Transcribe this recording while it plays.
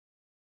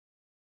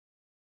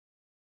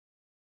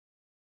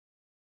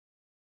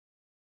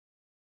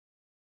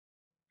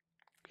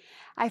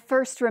I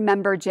first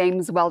remember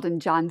James Weldon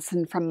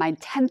Johnson from my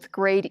 10th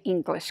grade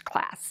English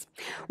class.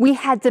 We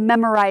had to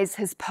memorize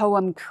his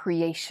poem,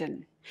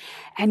 Creation.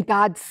 And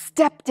God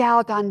stepped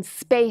out on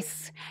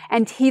space,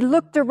 and he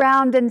looked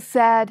around and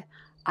said,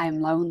 "I'm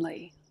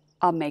lonely.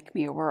 I'll make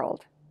me a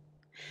world."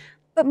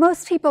 But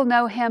most people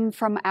know him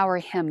from our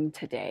hymn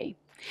today.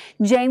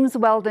 James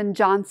Weldon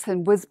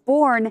Johnson was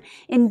born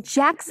in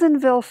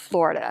Jacksonville,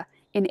 Florida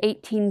in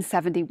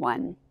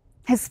 1871.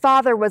 His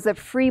father was a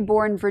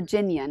free-born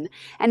Virginian,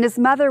 and his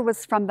mother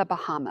was from the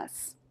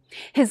Bahamas.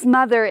 His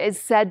mother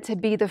is said to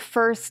be the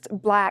first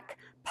Black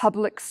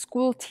public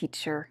school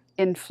teacher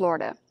in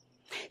Florida.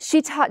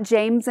 She taught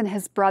James and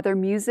his brother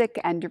music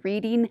and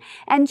reading,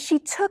 and she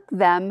took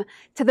them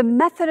to the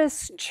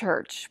Methodist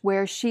Church,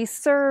 where she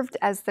served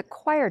as the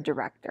choir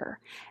director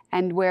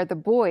and where the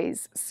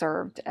boys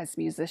served as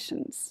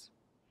musicians.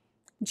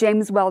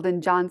 James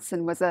Weldon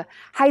Johnson was a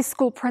high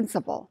school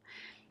principal.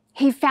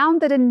 He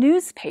founded a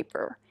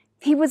newspaper.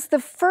 He was the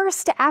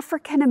first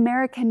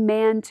African-American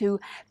man to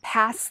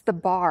pass the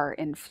bar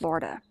in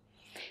Florida.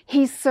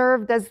 He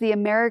served as the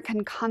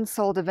American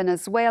consul to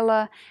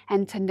Venezuela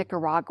and to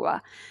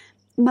Nicaragua.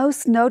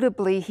 Most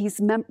notably, he's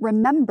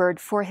remembered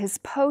for his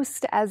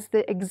post as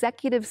the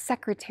executive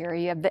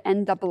secretary of the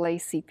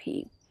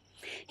NAACP.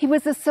 He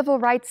was a civil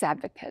rights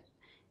advocate,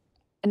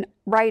 a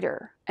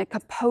writer, a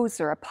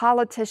composer, a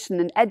politician,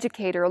 an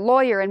educator, a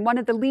lawyer, and one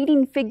of the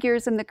leading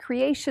figures in the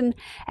creation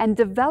and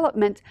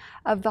development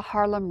of the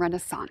Harlem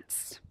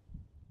Renaissance.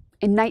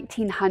 In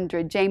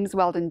 1900, James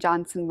Weldon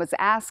Johnson was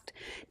asked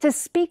to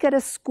speak at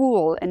a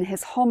school in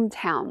his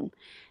hometown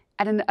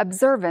at an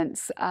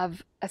observance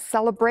of a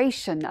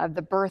celebration of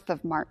the birth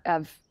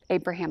of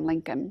Abraham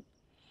Lincoln.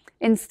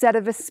 Instead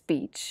of a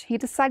speech, he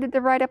decided to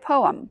write a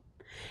poem.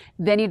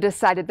 Then he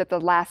decided at the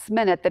last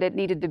minute that it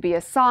needed to be a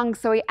song,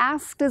 so he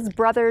asked his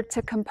brother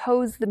to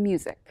compose the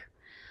music.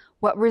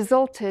 What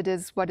resulted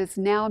is what is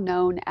now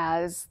known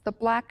as the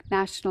Black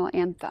National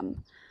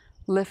Anthem,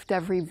 "Lift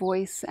Every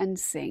Voice and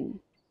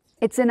Sing."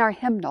 It's in our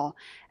hymnal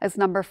as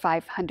number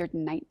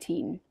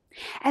 519.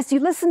 As you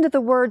listen to the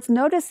words,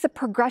 notice the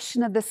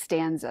progression of the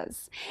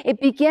stanzas.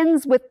 It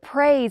begins with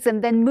praise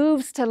and then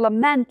moves to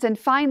lament and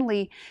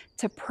finally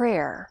to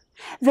prayer.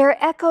 There are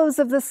echoes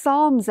of the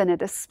Psalms in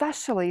it,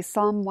 especially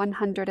Psalm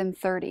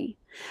 130.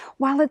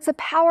 While it's a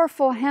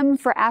powerful hymn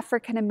for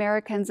African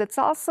Americans, it's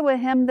also a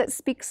hymn that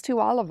speaks to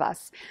all of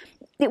us.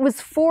 It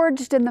was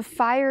forged in the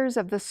fires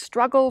of the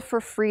struggle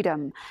for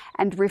freedom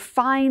and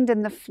refined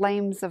in the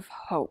flames of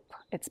hope,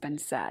 it's been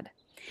said.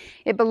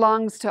 It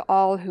belongs to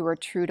all who are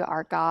true to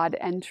our God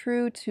and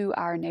true to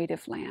our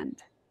native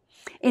land.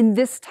 In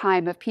this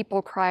time of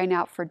people crying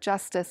out for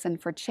justice and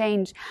for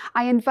change,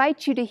 I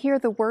invite you to hear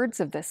the words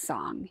of this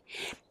song.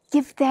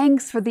 Give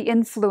thanks for the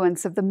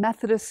influence of the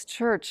Methodist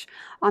Church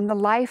on the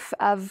life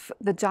of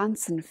the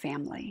Johnson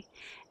family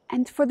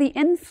and for the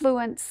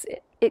influence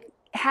it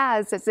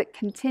has as it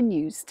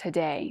continues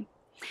today.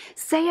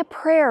 Say a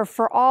prayer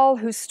for all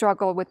who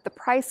struggle with the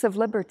price of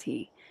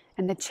liberty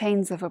and the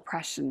chains of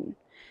oppression.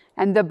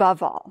 And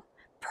above all,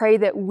 pray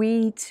that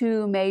we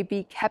too may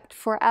be kept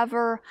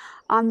forever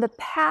on the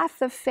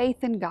path of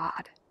faith in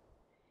God.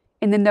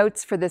 In the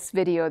notes for this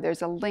video,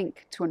 there's a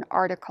link to an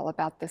article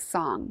about this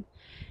song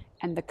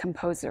and the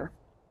composer.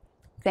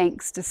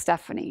 Thanks to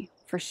Stephanie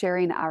for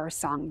sharing our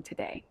song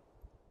today.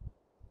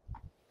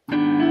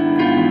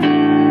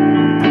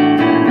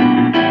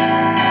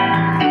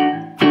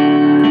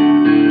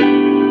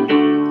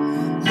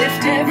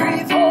 Lift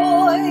every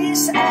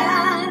voice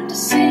and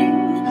sing.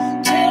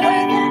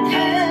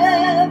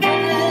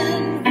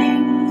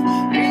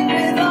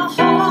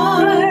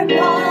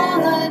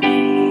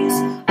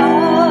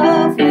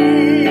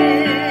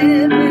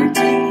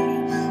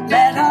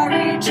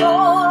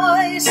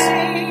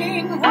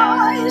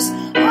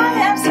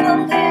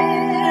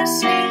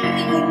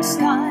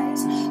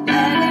 Skies,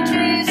 let it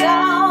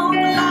resound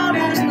loud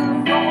as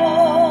the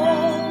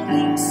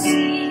rolling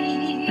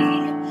sea.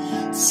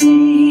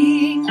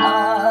 Sing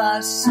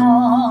a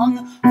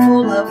song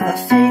full of the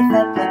faith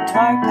that the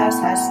dark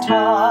past has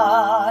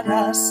taught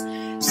us.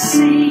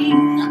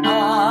 Sing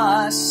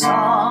a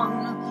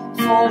song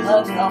full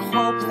of the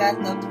hope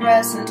that the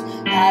present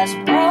has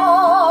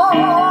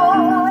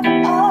brought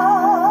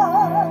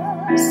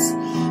us.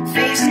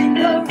 Facing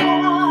the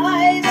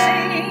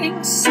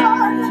rising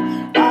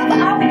sun of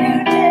our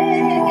new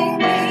day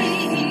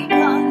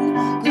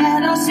begun,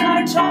 let us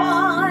march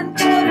on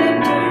till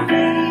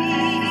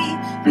victory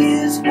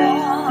is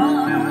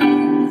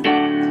won.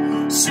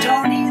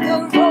 Stony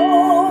the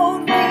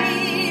road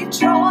we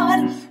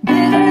trod,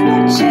 bitter the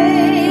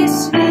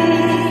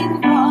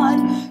chastening rod,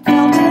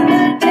 felt in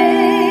the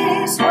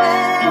days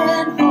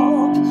when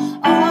hope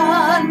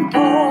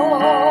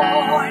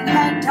unborn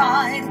had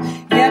died,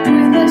 yet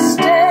with a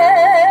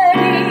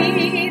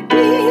steady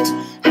beat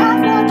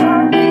have not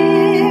our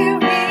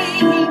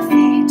weary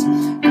feet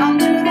come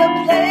to the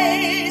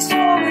place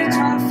for which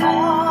our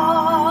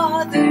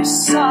fathers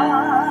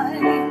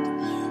sighed.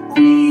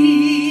 We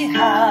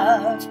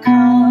have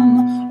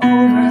come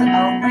over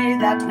a way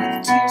that with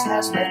tears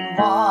has been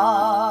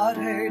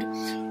watered.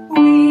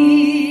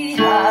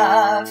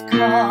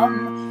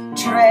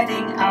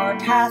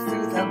 path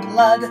through the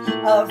blood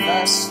of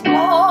the slaughter.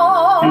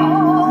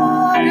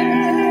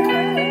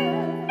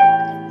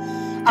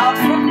 Out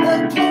from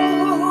the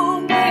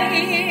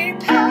gloomy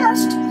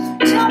past,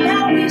 till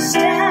now we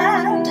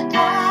stand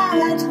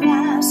at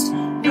last,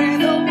 where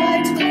the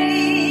white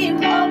gleam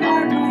of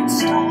our bright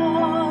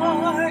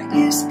star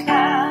is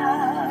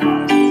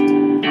cast.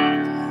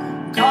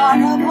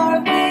 God of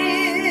our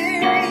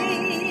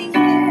weary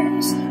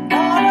years,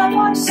 God of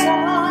our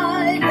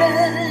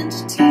silent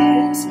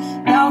tears,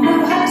 thou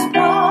who hast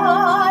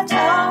brought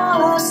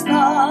us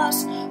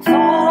thus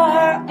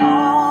far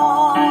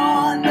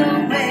on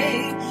the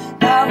way,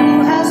 thou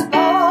who hast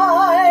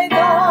by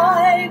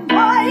thy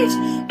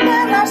might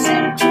led us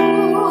into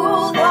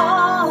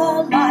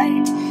the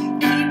light,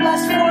 keep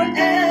us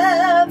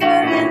forever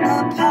in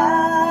the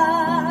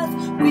path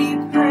we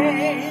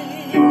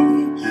pray,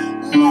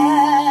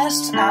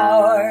 lest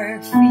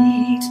our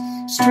feet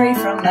stray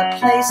from the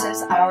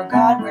places, our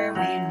God, where we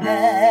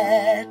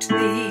met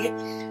thee,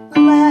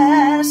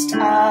 lest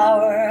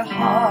our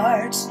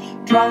hearts,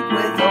 drunk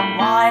with the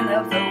wine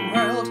of the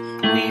world,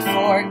 we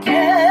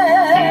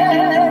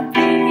forget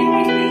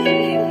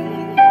thee.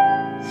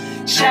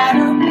 Shadow